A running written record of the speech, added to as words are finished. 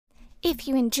If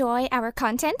you enjoy our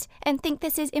content and think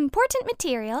this is important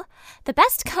material, the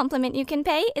best compliment you can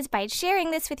pay is by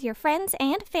sharing this with your friends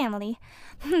and family.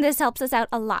 This helps us out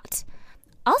a lot.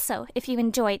 Also, if you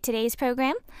enjoyed today's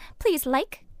program, please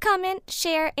like, comment,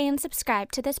 share, and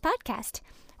subscribe to this podcast.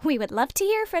 We would love to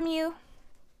hear from you.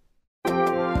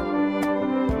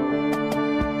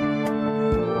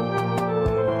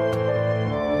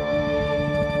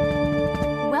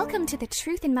 Welcome to the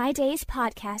Truth in My Days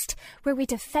podcast, where we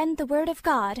defend the Word of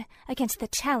God against the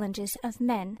challenges of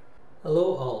men.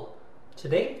 Hello all.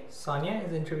 Today, Sonia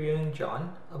is interviewing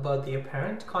John about the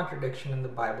apparent contradiction in the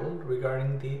Bible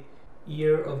regarding the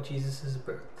year of Jesus'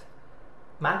 birth.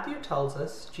 Matthew tells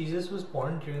us Jesus was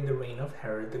born during the reign of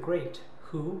Herod the Great,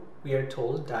 who, we are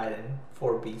told, died in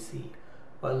 4 BC,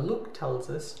 while Luke tells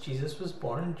us Jesus was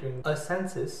born during a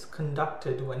census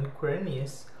conducted when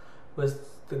Quirinius was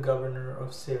the governor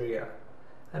of Syria,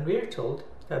 and we are told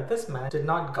that this man did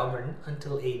not govern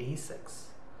until AD 6.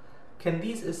 Can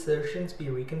these assertions be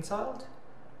reconciled?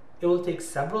 It will take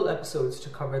several episodes to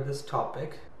cover this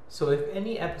topic, so if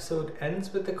any episode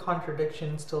ends with the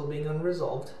contradiction still being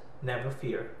unresolved, never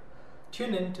fear.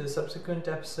 Tune in to the subsequent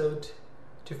episode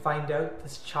to find out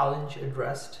this challenge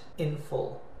addressed in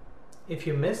full. If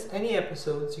you miss any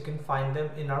episodes, you can find them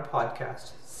in our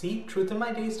podcast. See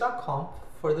truthinmydays.com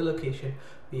for the location.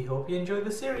 We hope you enjoy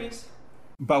the series.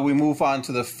 But we move on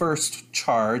to the first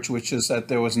charge, which is that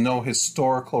there was no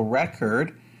historical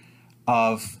record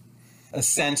of a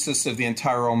census of the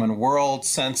entire Roman world.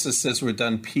 Censuses were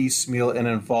done piecemeal and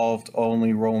involved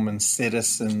only Roman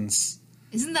citizens.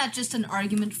 Isn't that just an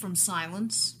argument from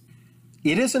silence?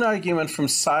 It is an argument from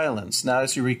silence. Now,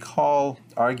 as you recall,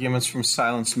 arguments from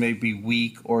silence may be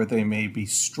weak or they may be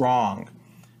strong.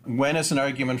 When is an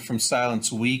argument from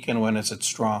silence weak and when is it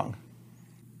strong?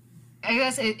 I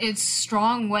guess it's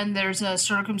strong when there's a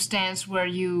circumstance where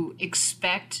you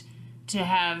expect to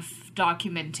have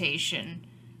documentation,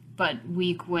 but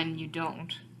weak when you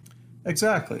don't.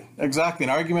 Exactly. An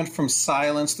argument from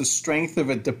silence, the strength of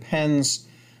it depends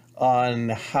on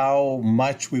how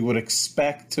much we would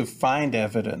expect to find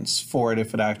evidence for it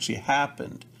if it actually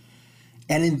happened.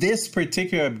 And in this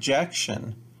particular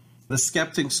objection, the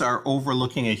skeptics are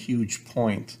overlooking a huge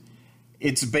point.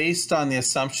 It's based on the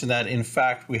assumption that, in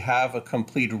fact, we have a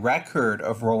complete record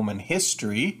of Roman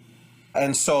history.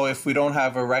 And so if we don't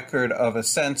have a record of a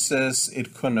census,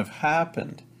 it couldn't have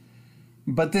happened.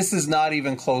 But this is not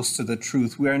even close to the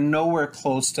truth. We are nowhere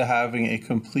close to having a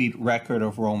complete record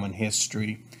of Roman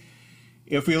history.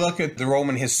 If we look at the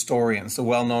Roman historians, the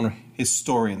well-known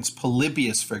historians,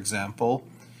 Polybius, for example,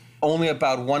 only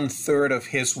about 1/3 of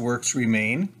his works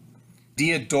remain.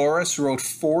 Diodorus wrote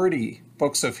 40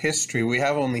 books of history. We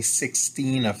have only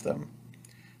 16 of them.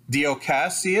 Dio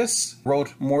Cassius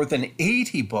wrote more than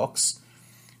 80 books.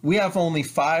 We have only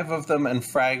 5 of them and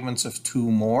fragments of 2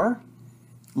 more.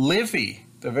 Livy,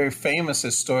 the very famous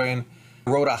historian,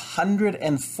 wrote a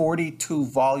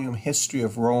 142-volume history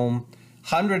of Rome.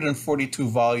 142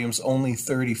 volumes, only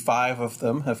 35 of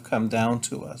them have come down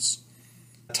to us.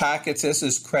 Tacitus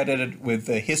is credited with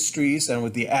the histories and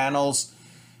with the annals.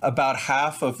 About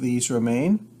half of these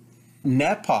remain.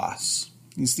 Nepos,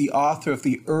 he's the author of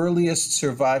the earliest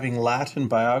surviving Latin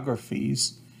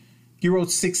biographies. He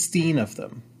wrote 16 of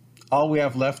them. All we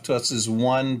have left to us is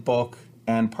 1 book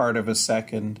and part of a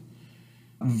second.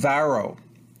 Varro,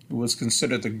 who was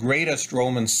considered the greatest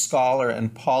Roman scholar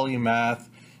and polymath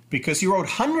because he wrote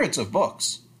hundreds of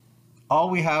books.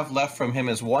 All we have left from him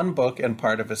is 1 book and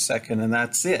part of a second, and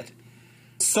that's it.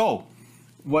 So,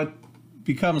 what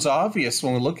becomes obvious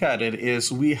when we look at it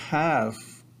is we have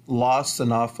lost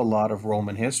an awful lot of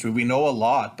Roman history. We know a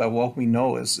lot, but what we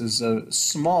know is a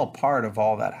small part of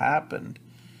all that happened.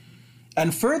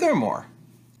 And furthermore,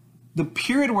 the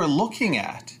period we're looking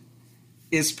at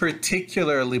is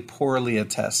particularly poorly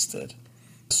attested.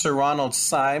 Sir Ronald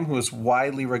Syme, who is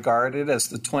widely regarded as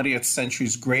the 20th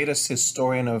century's greatest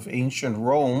historian of ancient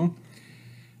Rome,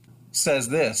 says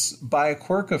this: by a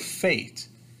quirk of fate,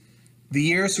 the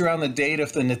years around the date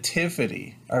of the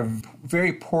Nativity are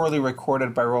very poorly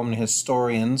recorded by Roman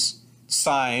historians.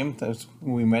 Syme, that's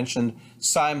who we mentioned,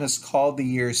 Syme has called the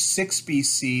years 6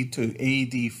 BC to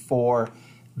AD 4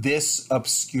 this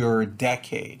obscure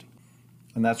decade.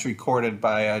 And that's recorded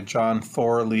by John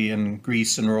Thorley in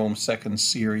Greece and Rome, 2nd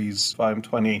series, volume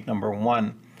 28, number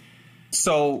 1.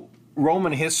 So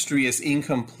Roman history is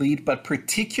incomplete, but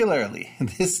particularly in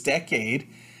this decade,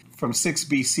 from 6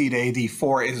 BC to AD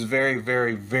 4 is very,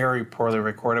 very, very poorly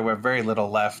recorded. We have very little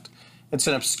left. It's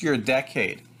an obscure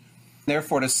decade.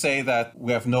 Therefore, to say that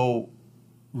we have no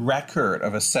record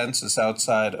of a census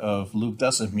outside of Luke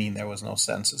doesn't mean there was no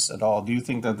census at all. Do you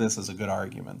think that this is a good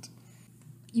argument?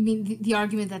 You mean the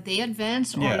argument that they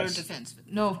advanced or their Yes. defense?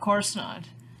 No, of course not.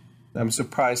 I'm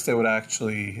surprised they would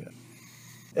actually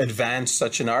advance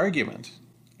such an argument.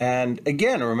 And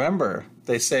again, remember,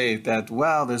 they say that,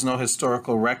 well, there's no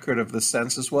historical record of the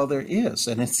census. Well, there is,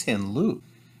 and it's in Luke.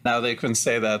 Now they can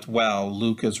say that, well,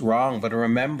 Luke is wrong, but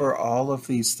remember all of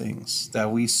these things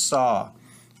that we saw,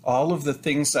 all of the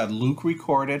things that Luke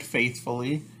recorded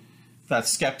faithfully, that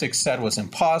skeptics said was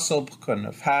impossible, couldn't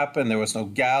have happened. There was no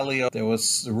Gallio. There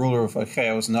was the ruler of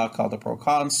Achaia was not called a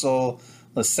proconsul.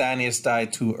 Lysanias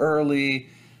died too early.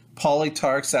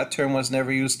 Polytarchs, that term was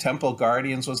never used. Temple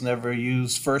guardians was never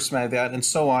used. First man, that, and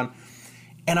so on.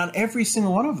 And on every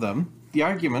single one of them, the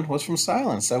argument was from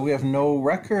silence, that we have no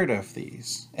record of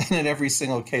these. And in every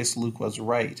single case, Luke was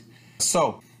right.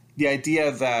 So the idea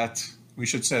that we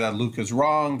should say that Luke is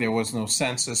wrong, there was no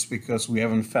census because we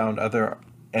haven't found other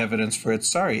evidence for it,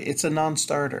 sorry, it's a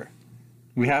non-starter.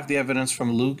 We have the evidence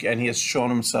from Luke, and he has shown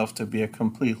himself to be a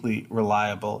completely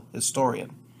reliable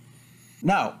historian.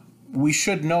 Now, we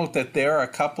should note that there are a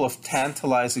couple of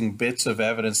tantalizing bits of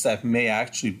evidence that may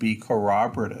actually be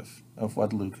corroborative of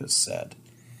what Luke has said.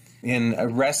 In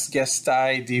Res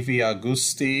Gestae Divi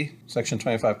Augusti, section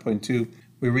 25.2,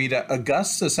 we read that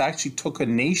Augustus actually took a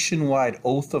nationwide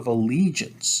oath of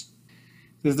allegiance.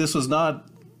 This was not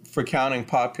for counting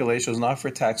population, it was not for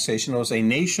taxation, it was a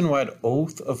nationwide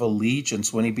oath of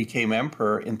allegiance when he became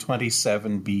emperor in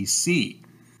 27 BC.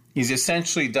 He's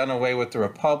essentially done away with the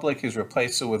republic, he's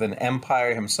replaced it with an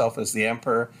empire, himself as the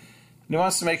emperor, and he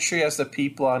wants to make sure he has the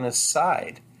people on his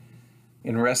side.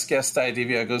 In Res Gestae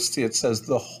Divi Augusti, it says,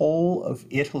 the whole of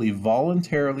Italy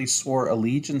voluntarily swore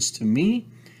allegiance to me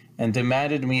and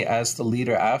demanded me as the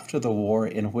leader after the war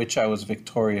in which I was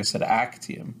victorious at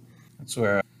Actium. That's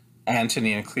where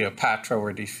Antony and Cleopatra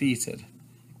were defeated.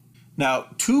 Now,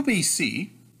 2 BC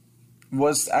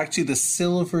was actually the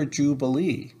silver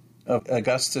jubilee of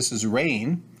Augustus's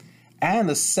reign and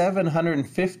the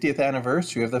 750th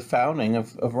anniversary of the founding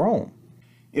of Rome.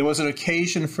 It was an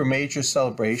occasion for major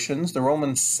celebrations. The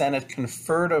Roman Senate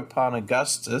conferred upon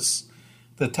Augustus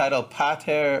the title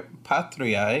Pater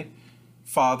Patriae,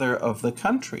 Father of the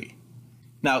Country.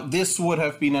 Now, this would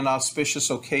have been an auspicious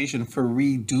occasion for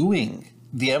redoing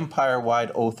the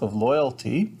empire-wide oath of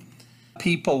loyalty.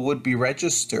 People would be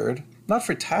registered, not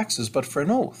for taxes, but for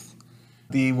an oath.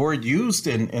 The word used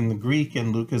in the Greek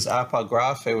in Luke is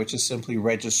apographe, which is simply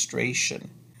registration.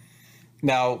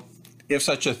 Now, if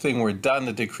such a thing were done,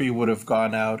 the decree would have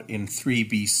gone out in 3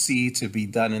 BC to be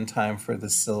done in time for the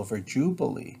Silver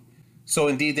Jubilee. So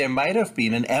indeed, there might have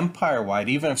been an empire-wide,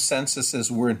 even if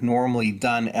censuses weren't normally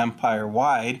done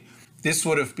empire-wide, this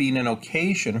would have been an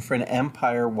occasion for an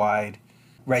empire-wide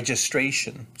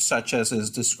registration, such as is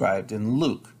described in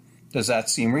Luke. Does that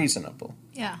seem reasonable?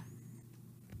 Yeah.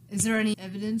 Is there any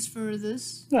evidence for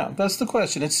this? No, that's the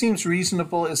question. It seems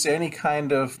reasonable. Is there any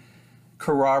kind of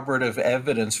corroborative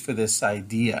evidence for this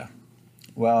idea?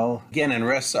 Well, again, in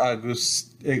Res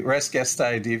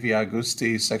Gestae Divi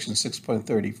Augusti, section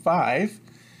 6.35,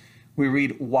 we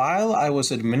read, while I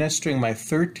was administering my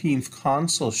 13th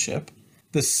consulship,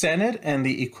 the Senate and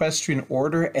the equestrian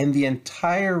order and the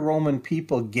entire Roman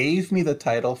people gave me the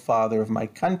title Father of my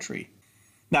country.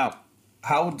 Now,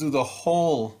 how do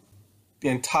the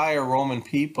entire Roman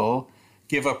people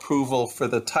give approval for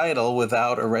the title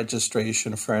without a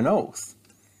registration for an oath?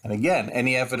 And again,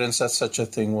 any evidence that such a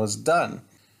thing was done?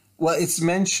 Well, it's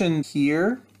mentioned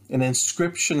here, an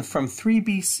inscription from 3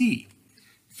 BC,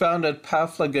 found at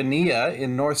Paphlagonia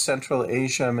in north-central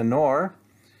Asia Minor,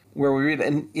 where we read,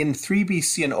 in 3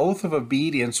 BC, an oath of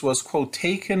obedience was, quote,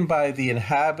 taken by the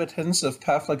inhabitants of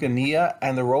Paphlagonia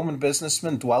and the Roman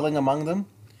businessmen dwelling among them.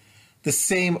 The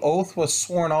same oath was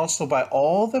sworn also by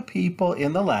all the people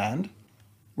in the land,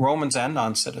 Romans and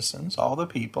non-citizens, all the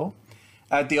people,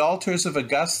 at the altars of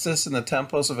Augustus and the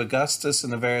temples of Augustus in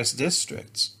the various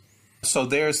districts. So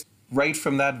there's, right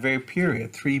from that very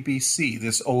period, 3 BC,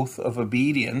 this oath of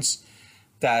obedience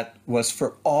that was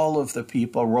for all of the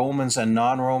people, Romans and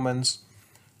non-Romans.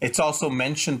 It's also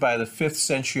mentioned by the 5th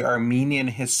century Armenian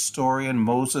historian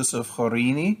Moses of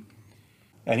Chorini,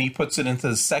 and he puts it into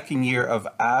the 2nd year of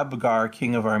Abgar,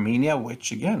 king of Armenia,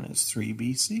 which again is 3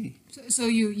 BC. So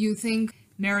you think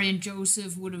Mary and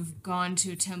Joseph would have gone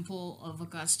to a temple of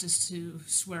Augustus to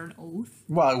swear an oath?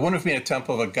 Well, it wouldn't have been a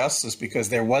temple of Augustus because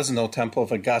there was no temple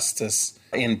of Augustus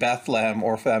in Bethlehem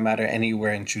or, for that matter,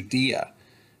 anywhere in Judea.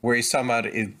 Where he's talking about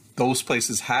those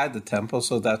places had the temple,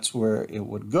 so that's where it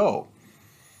would go.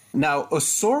 Now,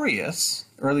 Osorius,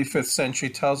 early 5th century,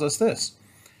 tells us this.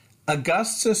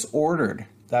 Augustus ordered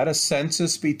that a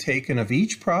census be taken of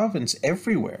each province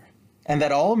everywhere, and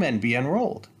that all men be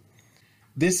enrolled.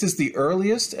 This is the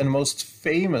earliest and most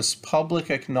famous public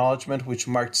acknowledgement which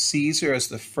marked Caesar as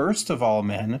the first of all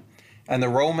men, and the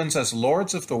Romans as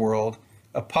lords of the world,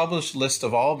 a published list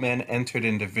of all men entered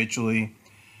individually.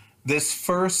 This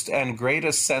first and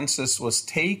greatest census was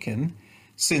taken,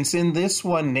 since in this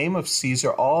one name of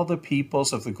Caesar all the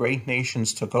peoples of the great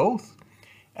nations took oath,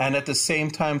 and at the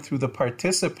same time through the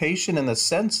participation in the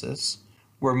census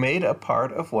were made a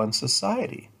part of one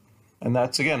society. And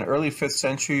that's, again, early 5th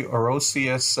century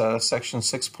Orosius, section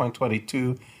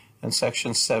 6.22 and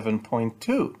section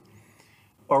 7.2.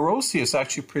 Orosius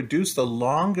actually produced the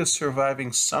longest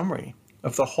surviving summary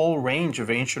of the whole range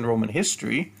of ancient Roman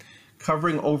history,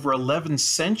 covering over 11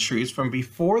 centuries from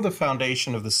before the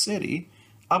foundation of the city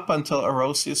up until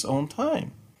Orosius' own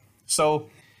time. So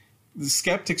the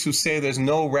skeptics who say there's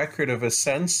no record of a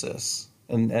census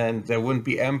and there wouldn't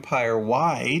be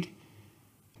empire-wide,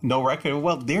 no record,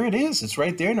 well, there it is. It's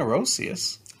right there in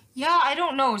Orosius. Yeah, I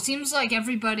don't know. It seems like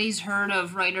everybody's heard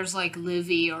of writers like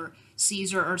Livy or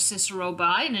Caesar or Cicero, but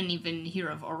I didn't even hear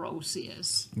of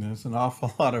Orosius. There's an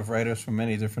awful lot of writers from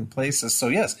many different places. So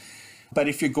yes, but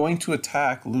if you're going to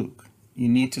attack Luke, you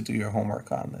need to do your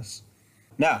homework on this.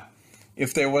 Now,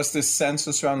 if there was this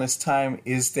census around this time,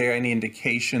 is there any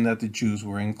indication that the Jews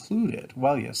were included?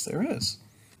 Well, yes, there is.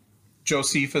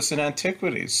 Josephus in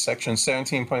Antiquities, section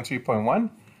 17.3.1,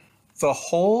 the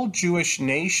whole Jewish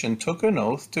nation took an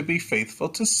oath to be faithful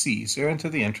to Caesar and to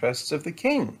the interests of the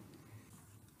king.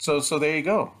 So there you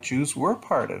go. Jews were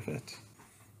part of it.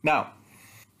 Now,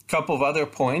 a couple of other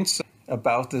points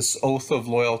about this oath of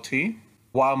loyalty.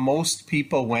 While most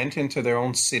people went into their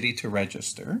own city to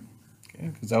register,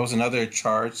 because that was another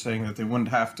charge saying that they wouldn't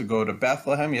have to go to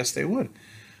Bethlehem. Yes, they would.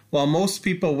 While most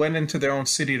people went into their own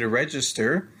city to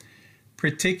register,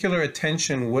 particular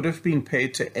attention would have been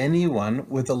paid to anyone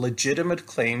with a legitimate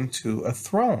claim to a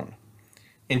throne.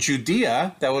 In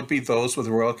Judea, that would be those with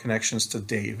royal connections to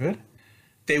David.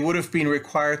 They would have been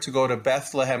required to go to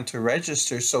Bethlehem to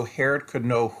register so Herod could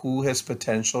know who his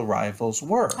potential rivals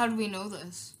were. How do we know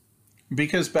this?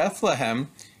 Because Bethlehem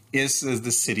is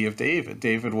the city of David.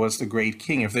 David was the great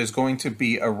king. If there's going to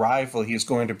be a rival, he's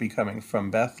going to be coming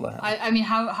from Bethlehem. I mean,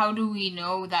 how do we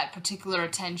know that particular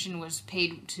attention was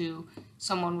paid to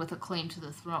someone with a claim to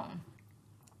the throne?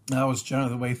 That was generally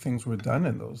the way things were done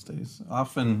in those days.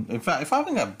 Often, in fact, if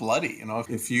often got bloody,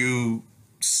 if you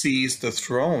seized the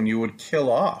throne, you would kill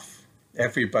off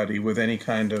everybody with any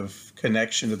kind of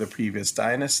connection to the previous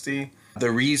dynasty.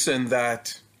 The reason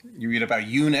that you read about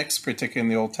eunuchs, particularly in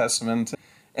the Old Testament,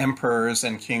 emperors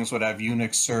and kings would have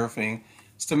eunuchs serving,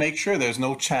 is to make sure there's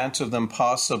no chance of them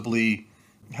possibly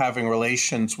having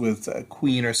relations with a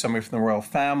queen or somebody from the royal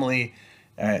family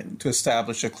to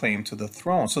establish a claim to the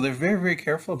throne. So they're very, very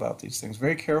careful about these things,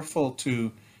 very careful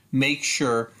to make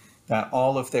sure that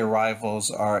all of their rivals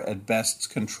are at best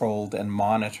controlled and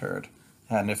monitored,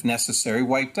 and if necessary,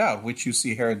 wiped out, which you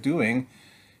see Herod doing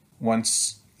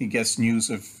once he gets news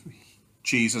of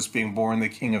Jesus being born the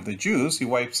King of the Jews. He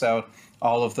wipes out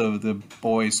all of the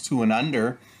boys 2 and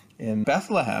under in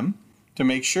Bethlehem to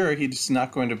make sure he's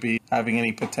not going to be having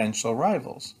any potential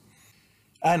rivals.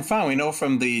 And finally, we know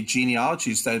from the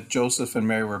genealogies that Joseph and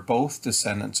Mary were both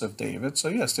descendants of David, so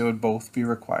yes, they would both be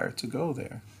required to go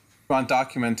there. If you want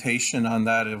documentation on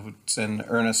that, it's in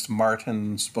Ernest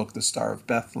Martin's book, The Star of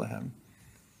Bethlehem.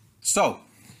 So,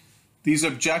 these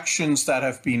objections that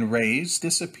have been raised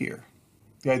disappear.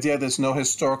 The idea there's no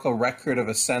historical record of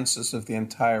a census of the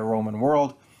entire Roman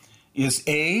world is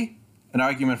A, an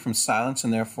argument from silence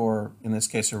and therefore, in this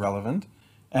case, irrelevant,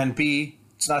 and B,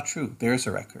 it's not true. There is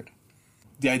a record.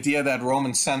 The idea that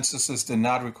Roman censuses did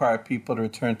not require people to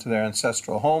return to their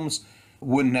ancestral homes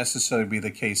wouldn't necessarily be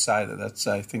the case either. That's,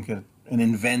 I think, an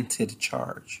invented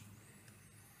charge.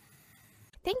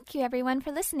 Thank you, everyone,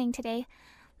 for listening today.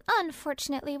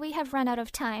 Unfortunately, we have run out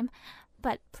of time,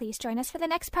 but please join us for the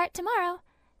next part tomorrow.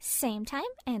 Same time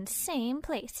and same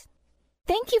place.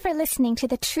 Thank you for listening to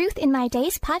the Truth in My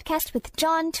Days podcast with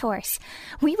John Torse.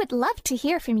 We would love to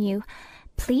hear from you.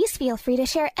 Please feel free to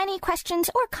share any questions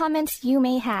or comments you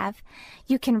may have.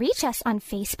 You can reach us on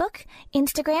Facebook,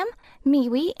 Instagram,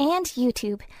 MeWe, and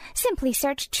YouTube. Simply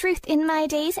search Truth in My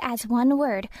Days as one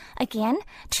word. Again,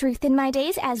 Truth in My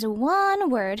Days as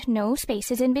one word, no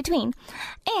spaces in between.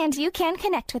 And you can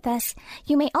connect with us.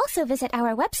 You may also visit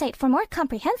our website for more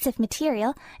comprehensive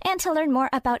material and to learn more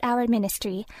about our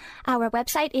ministry. Our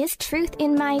website is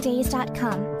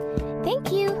truthinmydays.com.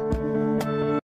 Thank you.